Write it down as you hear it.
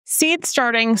Seed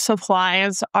starting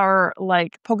supplies are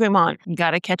like Pokemon. You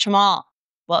got to catch them all.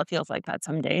 Well, it feels like that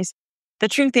some days. The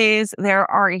truth is, there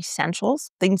are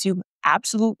essentials, things you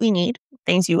absolutely need,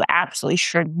 things you absolutely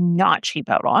should not cheap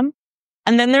out on.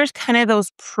 And then there's kind of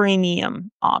those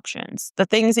premium options, the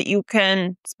things that you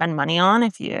can spend money on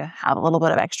if you have a little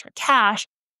bit of extra cash,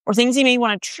 or things you may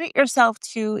want to treat yourself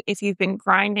to if you've been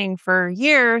grinding for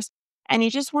years and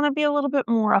you just want to be a little bit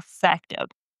more effective.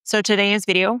 So today's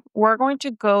video, we're going to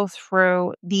go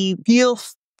through the real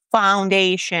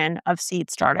foundation of seed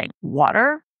starting: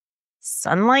 water,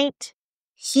 sunlight,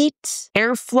 heat,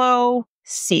 airflow,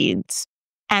 seeds.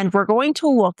 And we're going to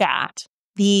look at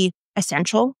the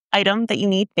essential item that you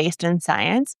need based in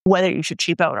science, whether you should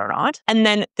cheap out or not, and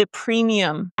then the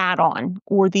premium add-on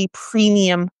or the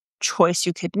premium choice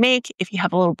you could make if you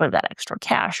have a little bit of that extra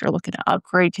cash or looking to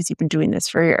upgrade because you've been doing this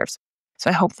for years. So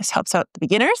I hope this helps out the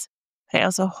beginners. I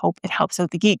also hope it helps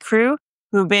out the geek crew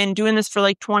who have been doing this for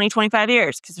like 20, 25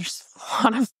 years, because there's a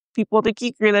lot of people in the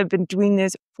geek crew that have been doing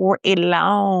this for a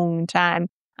long time,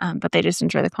 but they just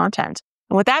enjoy the content.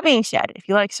 And with that being said, if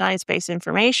you like science-based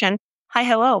information, hi,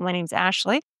 hello, my name's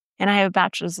Ashley, and I have a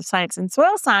bachelor's of science in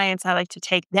soil science. I like to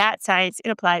take that science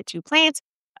and apply it to plants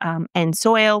and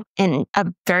soil in a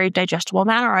very digestible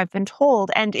manner, I've been told.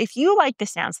 And if you like the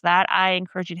sounds of that, I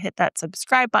encourage you to hit that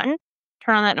subscribe button,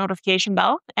 turn on that notification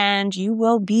bell, and you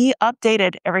will be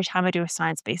updated every time I do a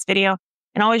science-based video.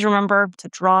 And always remember to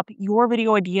drop your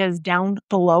video ideas down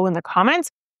below in the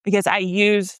comments, because I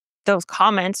use those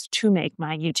comments to make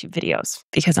my YouTube videos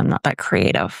because I'm not that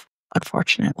creative,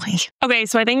 unfortunately. Okay,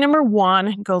 so I think number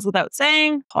one goes without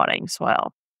saying: potting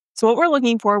soil. So what we're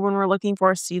looking for when we're looking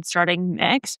for a seed starting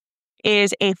mix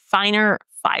is a finer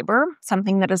fiber,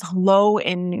 something that is low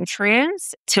in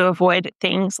nutrients, to avoid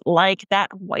things like that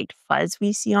white fuzz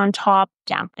we see on top,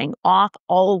 dampening off,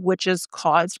 all of which is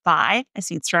caused by a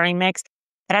seed starting mix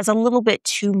that has a little bit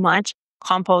too much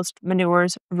compost,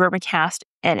 manures, vermicast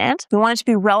in it. We want it to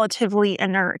be relatively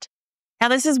inert. Now,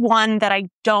 this is one that I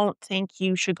don't think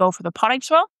you should go for the potting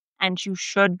soil, and you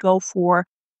should go for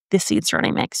the seed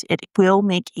starting mix. It will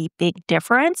make a big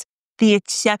difference. The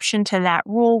exception to that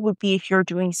rule would be if you're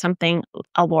doing something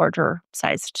a larger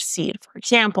sized seed. For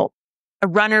example, a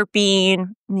runner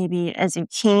bean, maybe a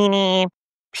zucchini,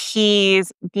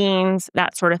 peas, beans,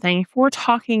 that sort of thing. If we're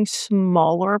talking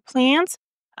smaller plants,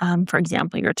 for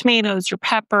example, your tomatoes, your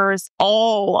peppers,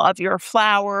 all of your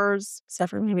flowers, except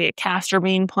for maybe a castor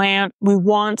bean plant, we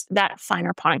want that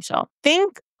finer potting soil.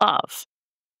 Think of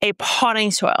a potting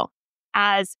soil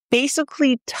as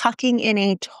basically tucking in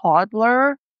a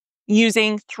toddler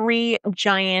using 3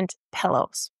 giant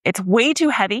pillows. It's way too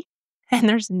heavy and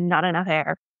there's not enough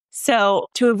air. So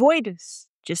to avoid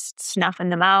just snuffing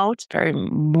them out, very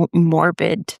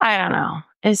morbid, I don't know.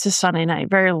 It's a Sunday night,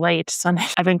 very late Sunday.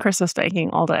 I've been Christmas baking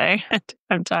all day and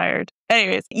I'm tired.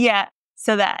 Anyways, yeah,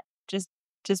 so that just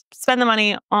spend the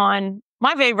money on,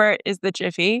 my favorite is the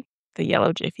Jiffy, the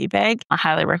yellow Jiffy bag. I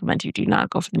highly recommend you do not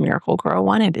go for the Miracle Grow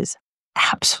one. It is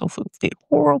absolutely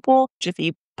horrible.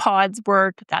 Jiffy pods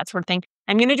work, that sort of thing.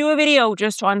 I'm going to do a video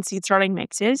just on seed starting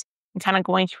mixes and kind of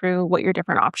going through what your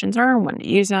different options are and when to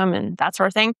use them and that sort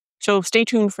of thing. So stay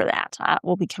tuned for that.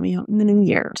 Will be coming out in the new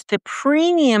year. The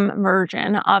premium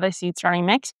version of a seed starting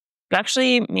mix, you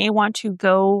actually may want to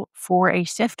go for a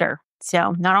sifter.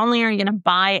 So not only are you going to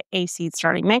buy a seed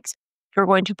starting mix, you're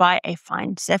going to buy a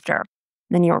fine sifter.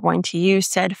 Then you're going to use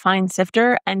said fine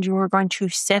sifter and you're going to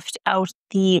sift out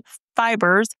the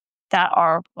fibers that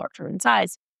are larger in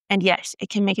size. And yes, it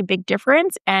can make a big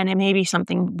difference and it may be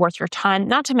something worth your time.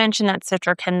 Not to mention that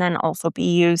sifter can then also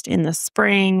be used in the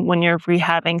spring when you're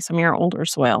rehabbing some of your older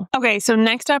soil. Okay, so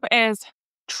next up is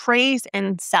trays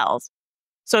and cells.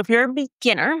 So if you're a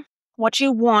beginner, what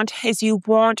you want is you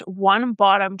want one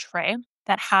bottom tray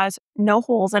that has no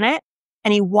holes in it,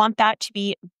 and you want that to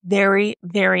be very,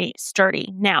 very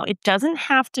sturdy. Now, it doesn't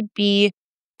have to be,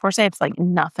 for say, it's like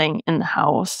nothing in the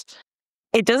house.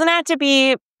 It doesn't have to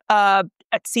be a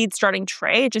seed starting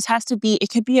tray. It just has to be, it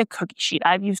could be a cookie sheet.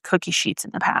 I've used cookie sheets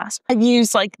in the past. I've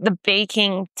used like the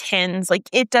baking tins. Like,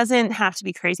 it doesn't have to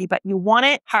be crazy, but you want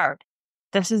it hard.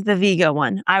 This is the Vigo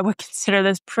one. I would consider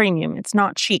this premium. It's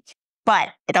not cheap, but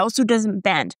it also doesn't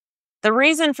bend. The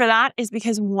reason for that is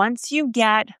because once you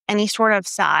get any sort of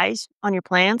size on your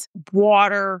plants,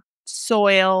 water,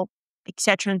 soil,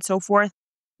 etc. and so forth,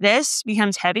 this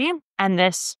becomes heavy and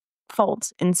this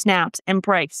folds and snaps and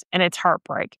breaks, and it's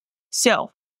heartbreak.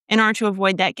 So in order to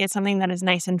avoid that, get something that is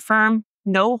nice and firm,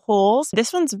 no holes.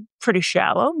 This one's pretty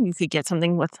shallow. You could get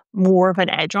something with more of an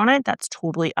edge on it. That's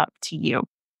totally up to you.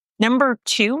 Number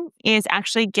 2 is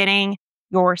actually getting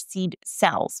your seed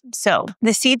cells. So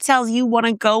the seed cells you want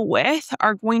to go with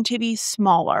are going to be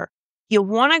smaller. You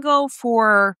want to go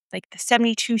for like the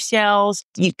 72 cells.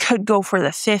 You could go for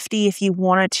the 50 if you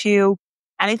wanted to.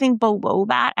 Anything below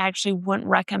that, I actually wouldn't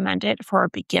recommend it for a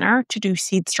beginner to do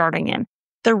seed starting in.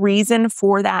 The reason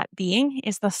for that being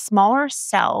is the smaller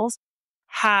cells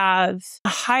have a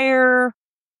higher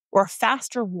or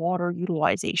faster water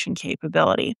utilization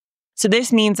capability. So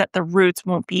this means that the roots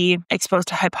won't be exposed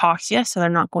to hypoxia, so they're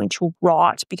not going to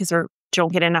rot because they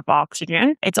don't get enough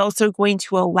oxygen. It's also going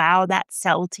to allow that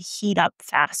cell to heat up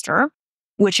faster,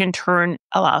 which in turn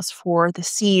allows for the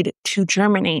seed to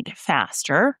germinate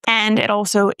faster. And it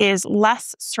also is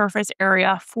less surface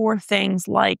area for things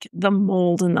like the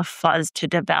mold and the fuzz to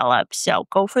develop. So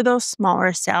go for those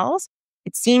smaller cells.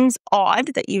 It seems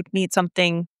odd that you'd need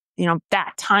something,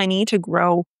 that tiny to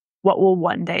grow what will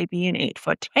one day be an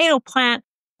 8-foot tomato plant.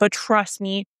 But trust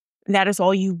me, that is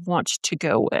all you want to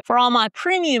go with. For all my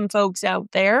premium folks out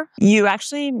there, you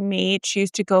actually may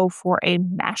choose to go for a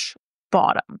mesh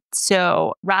bottom.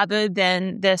 So rather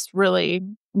than this really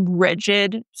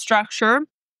rigid structure,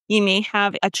 you may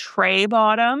have a tray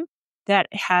bottom that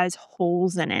has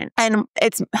holes in it. And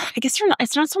it's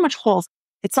not so much holes,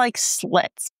 it's like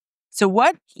slits. So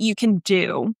what you can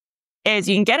do is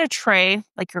you can get a tray,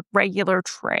 like your regular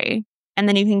tray, and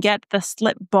then you can get the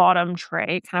slit bottom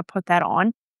tray, kind of put that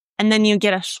on, and then you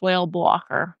get a soil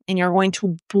blocker, and you're going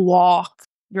to block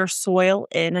your soil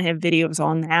in. I have videos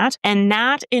on that. And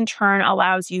that in turn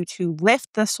allows you to lift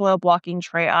the soil blocking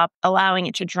tray up, allowing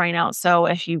it to drain out. So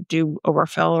if you do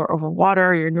overfill or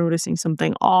overwater, you're noticing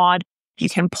something odd, you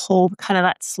can pull kind of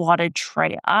that slotted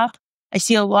tray up. I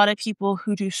see a lot of people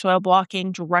who do soil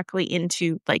blocking directly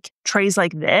into like trays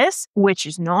like this, which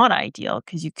is not ideal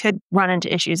because you could run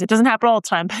into issues. It doesn't happen all the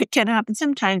time, but it can happen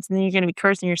sometimes. And then you're going to be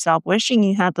cursing yourself, wishing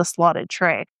you had the slotted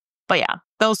tray. But yeah,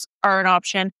 those are an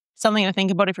option. Something to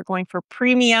think about if you're going for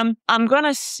premium. I'm going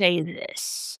to say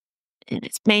this, and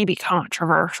it's maybe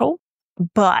controversial,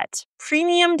 but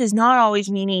premium does not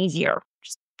always mean easier.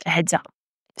 Just a heads up.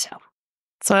 So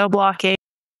soil blocking,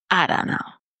 I don't know.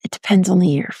 It depends on the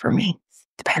year for me.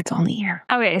 Depends on the year.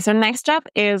 Okay, so next up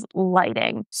is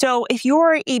lighting. So if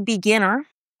you're a beginner,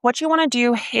 what you want to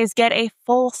do is get a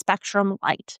full spectrum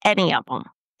light, any of them.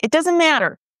 It doesn't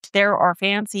matter. There are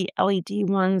fancy LED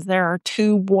ones, there are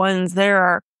tube ones, there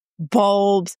are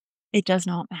bulbs. It does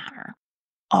not matter.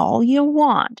 All you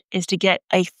want is to get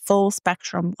a full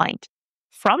spectrum light.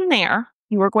 From there,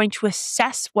 you are going to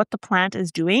assess what the plant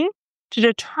is doing to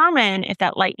determine if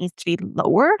that light needs to be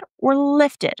lowered or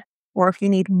lifted, or if you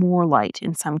need more light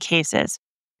in some cases.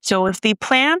 So if the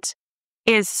plant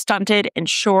is stunted and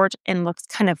short and looks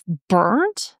kind of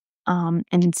burnt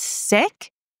and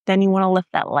sick, then you want to lift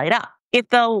that light up. If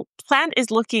the plant is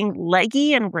looking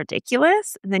leggy and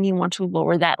ridiculous, then you want to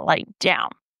lower that light down.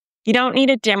 You don't need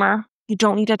a dimmer. You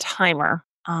don't need a timer.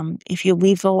 If you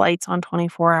leave the lights on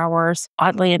 24 hours,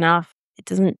 oddly enough, it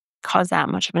doesn't cause that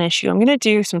much of an issue. I'm going to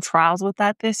do some trials with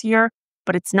that this year,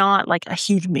 but it's not like a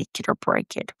huge make it or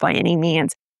break it by any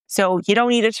means. So you don't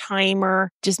need a timer.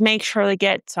 Just make sure to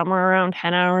get somewhere around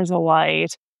 10 hours of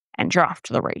light and you're off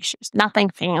to the races. Nothing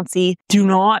fancy. Do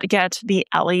not get the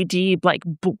LED like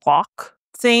block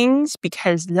things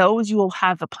because those you will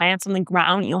have the plants on the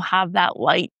ground. You'll have that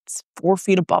light 4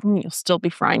 feet above them. You'll still be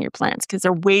frying your plants because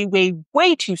they're way, way,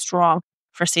 way too strong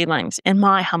for seedlings, in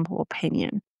my humble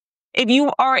opinion. If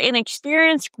you are an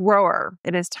experienced grower,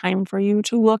 it is time for you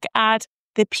to look at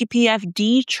the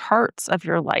PPFD charts of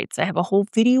your lights. I have a whole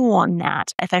video on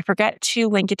that. If I forget to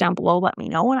link it down below, let me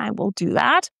know and I will do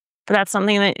that. But that's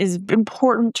something that is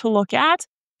important to look at.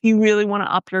 You really want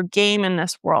to up your game in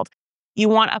this world. You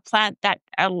want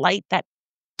a light that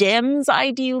dims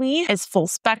ideally is full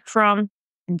spectrum.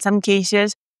 In some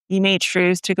cases, you may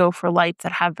choose to go for lights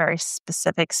that have very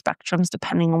specific spectrums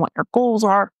depending on what your goals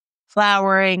are.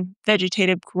 Flowering,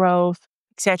 vegetative growth,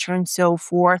 etc. and so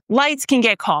forth. Lights can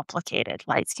get complicated.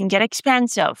 Lights can get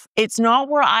expensive. It's not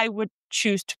where I would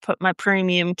choose to put my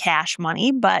premium cash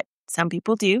money, but some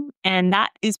people do. And that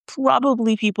is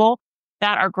probably people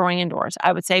that are growing indoors.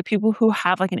 I would say people who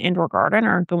have like an indoor garden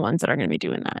are the ones that are going to be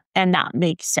doing that. And that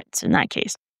makes sense in that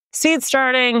case. Seed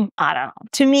starting, I don't know.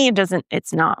 To me,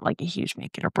 it's not like a huge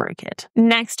make it or break it.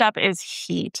 Next up is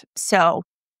heat. So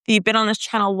if you've been on this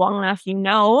channel long enough, you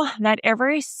know that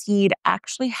every seed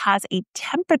actually has a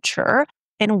temperature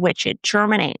in which it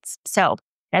germinates. So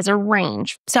it has a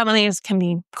range. Some of these can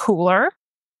be cooler,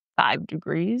 5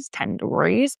 degrees, 10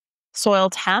 degrees, soil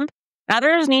temp.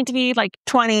 Others need to be like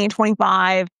 20,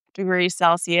 25 degrees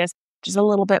Celsius, which is a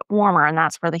little bit warmer, and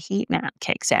that's where the heat map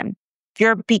kicks in. If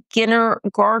you're a beginner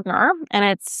gardener and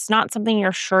it's not something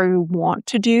you're sure you want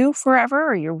to do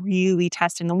forever, or you're really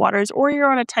testing the waters, or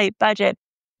you're on a tight budget,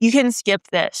 you can skip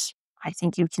this. I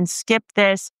think you can skip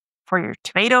this for your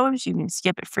tomatoes. You can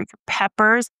skip it for your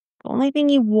peppers. The only thing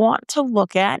you want to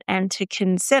look at and to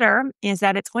consider is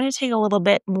that it's going to take a little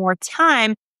bit more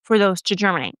time for those to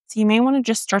germinate. So you may want to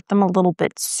just start them a little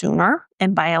bit sooner.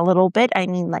 And by a little bit, I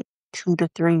mean like 2 to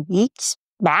 3 weeks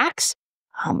max.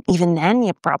 Even then,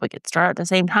 you probably could start at the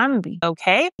same time and be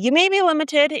okay. You may be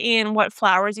limited in what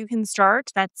flowers you can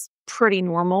start. That's pretty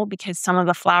normal because some of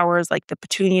the flowers, like the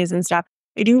petunias and stuff,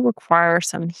 they do require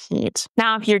some heat.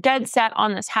 Now, if you're dead set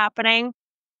on this happening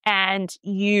and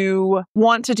you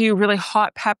want to do really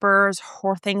hot peppers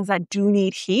or things that do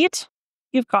need heat,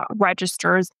 you've got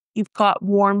registers, you've got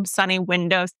warm, sunny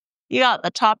windows, you got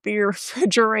the top of your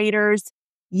refrigerators,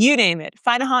 you name it.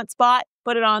 Find a hot spot,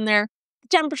 put it on there.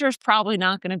 Temperature is probably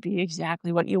not going to be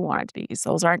exactly what you want it to be because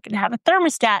those aren't going to have a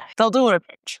thermostat. They'll do it a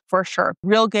pinch for sure.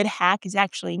 Real good hack is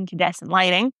actually incandescent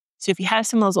lighting. So if you have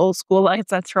some of those old school lights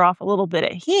that throw off a little bit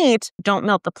of heat, don't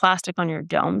melt the plastic on your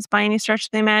domes by any stretch of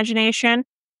the imagination,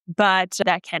 but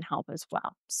that can help as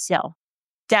well. So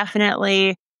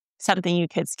definitely something you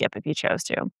could skip if you chose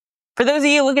to. For those of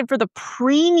you looking for the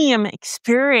premium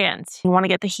experience, you want to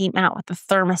get the heat mat with the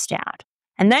thermostat.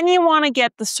 And then you want to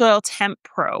get the soil temp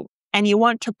probe. And you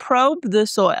want to probe the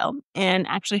soil and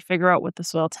actually figure out what the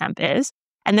soil temp is,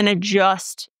 and then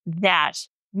adjust that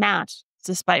mat,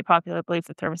 despite popular belief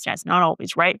the thermostat is not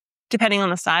always right, depending on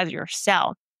the size of your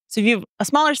cell. So if you have a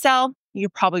smaller cell, you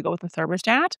probably go with the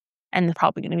thermostat, and they're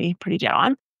probably going to be pretty dead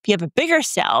on. If you have a bigger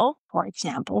cell, for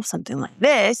example, something like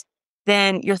this,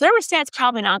 then your thermostat's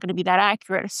probably not going to be that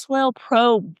accurate. A soil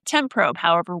probe, temp probe,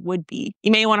 however, would be.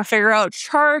 You may want to figure out a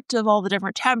chart of all the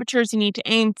different temperatures you need to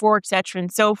aim for, etc.,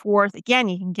 and so forth. Again,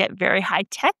 you can get very high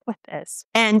tech with this.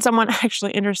 And someone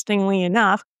actually, interestingly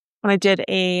enough, when I did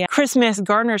a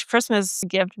gardener's Christmas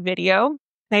gift video,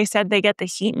 they said they get the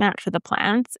heat mat for the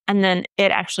plants, and then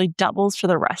it actually doubles for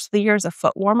the rest of the year as a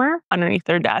foot warmer underneath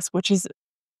their desk, which is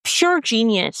pure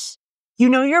genius. You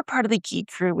know you're part of the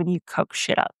geek crew when you cook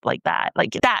shit up like that.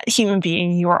 Like that human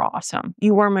being, you are awesome.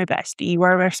 You are my bestie. You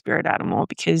are my spirit animal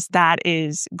because that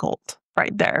is gold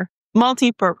right there.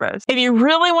 Multi-purpose. If you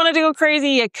really wanted to go crazy,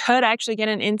 you could actually get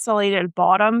an insulated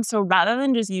bottom. So rather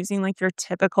than just using like your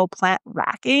typical plant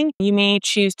racking, you may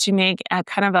choose to make a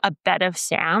kind of a bed of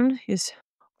sand. Is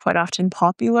quite often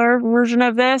popular version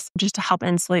of this, just to help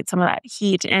insulate some of that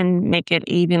heat and make it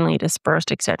evenly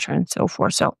dispersed, etc., and so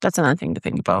forth. So that's another thing to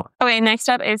think about. Okay, next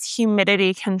up is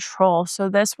humidity control. So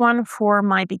this one for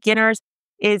my beginners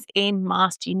is a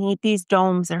must. You need these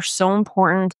domes. They're so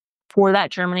important for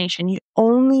that germination. You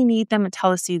only need them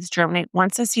until the seeds germinate.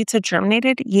 Once the seeds have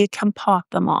germinated, you can pop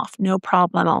them off. No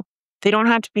problemo. They don't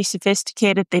have to be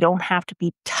sophisticated. They don't have to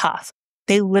be tough.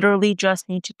 They literally just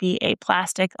need to be a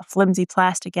flimsy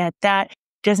plastic at that. It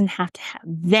doesn't have to have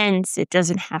vents. It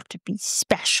doesn't have to be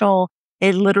special.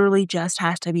 It literally just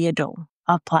has to be a dome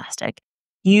of plastic.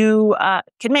 You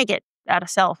can make it out of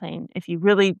cellophane if you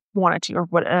really wanted to,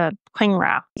 or cling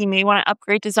wrap. You may want to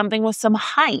upgrade to something with some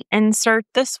height. Insert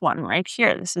this one right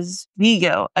here. This is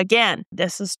Vigo. Again,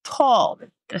 this is tall.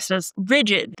 This is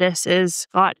rigid. This is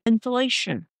got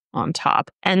insulation on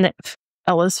top. And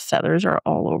Ella's feathers are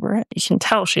all over it. You can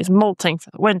tell she's molting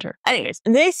for the winter. Anyways,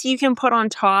 this you can put on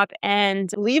top and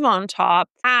leave on top.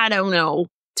 I don't know.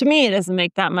 To me, it doesn't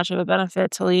make that much of a benefit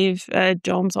to leave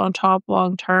domes on top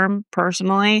long term,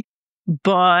 personally.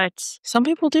 But some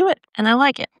people do it, and I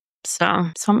like it. So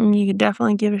something you could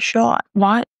definitely give a shot.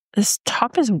 What? This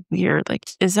top is weird.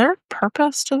 Like, is there a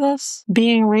purpose to this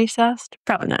being recessed?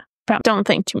 Probably not. Don't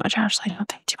think too much, Ashley. Don't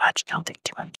think too much. Don't think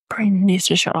too much. Brain needs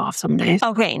to shut off some days.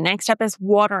 Okay, next up is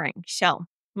watering. So,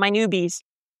 my newbies,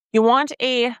 you want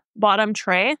a bottom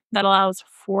tray that allows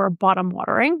for bottom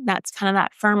watering. That's kind of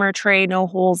that firmer tray, no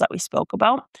holes that we spoke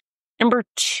about. Number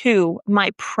 2, my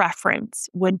preference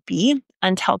would be,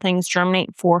 until things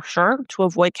germinate for sure, to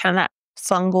avoid kind of that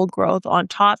fungal growth on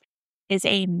top, is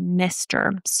a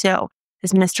mister. So,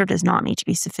 this mister does not need to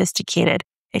be sophisticated.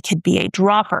 It could be a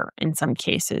dropper in some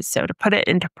cases. So to put it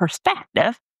into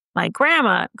perspective, my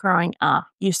grandma growing up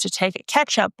used to take a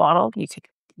ketchup bottle, you could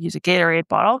use a Gatorade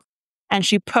bottle, and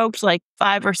she poked like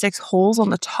 5 or 6 holes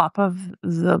on the top of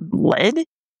the lid,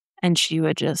 and she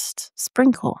would just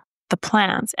sprinkle the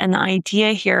plants. And the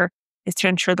idea here is to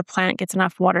ensure the plant gets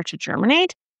enough water to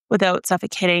germinate without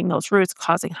suffocating those roots,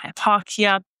 causing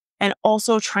hypoxia, and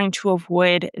also trying to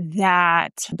avoid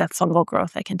that fungal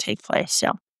growth that can take place.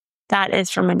 So That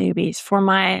is from a newbies. For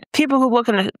my people who are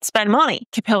looking to spend money,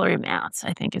 capillary mats,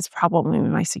 I think is probably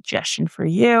my suggestion for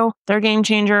you. They're a game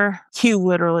changer. You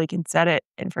literally can set it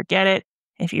and forget it.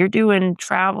 If you're doing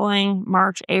traveling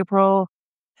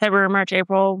February, March,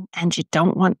 April, and you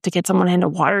don't want to get someone in to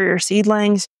water your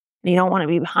seedlings, and you don't want to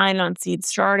be behind on seed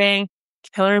starting,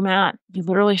 capillary mat, you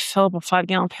literally fill up a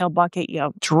 5-gallon pail bucket,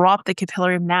 you drop the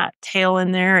capillary mat tail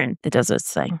in there, and it does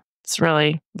its thing. It's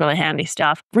really, really handy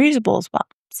stuff. Reusable as well.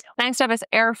 So next up is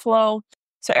airflow.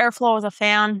 So airflow is a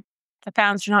fan. The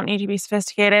fans do not need to be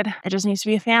sophisticated. It just needs to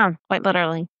be a fan, quite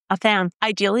literally. A fan.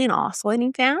 Ideally an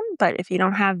oscillating fan, but if you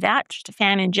don't have that, just a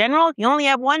fan in general. If you only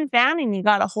have one fan and you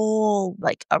got a whole,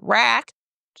 like a rack,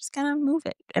 just kind of move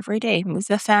it every day. Move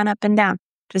the fan up and down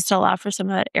just to allow for some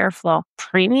of that airflow.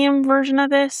 Premium version of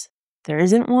this, there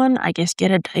isn't one. I guess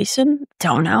get a Dyson.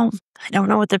 Don't know. I don't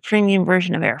know what the premium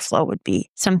version of airflow would be.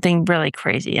 Something really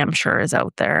crazy, I'm sure, is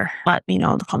out there. Let me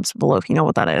know in the comments below if you know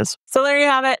what that is. So there you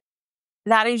have it.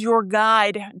 That is your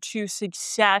guide to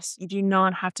success. You do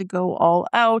not have to go all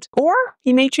out, or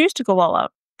you may choose to go all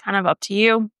out. Kind of up to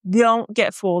you. Don't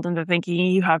get fooled into thinking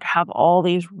you have to have all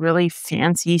these really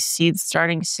fancy seed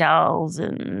starting cells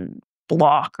and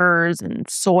blockers and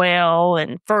soil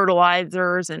and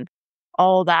fertilizers and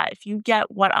all that. If you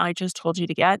get what I just told you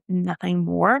to get, nothing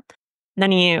more,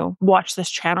 then you watch this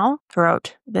channel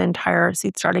throughout the entire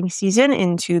seed starting season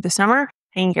into the summer,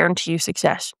 and I guarantee you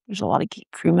success. There's a lot of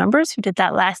crew members who did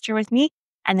that last year with me,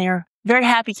 and they're very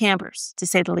happy campers, to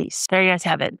say the least. There you guys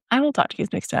have it. I will talk to you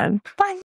guys next time. Bye.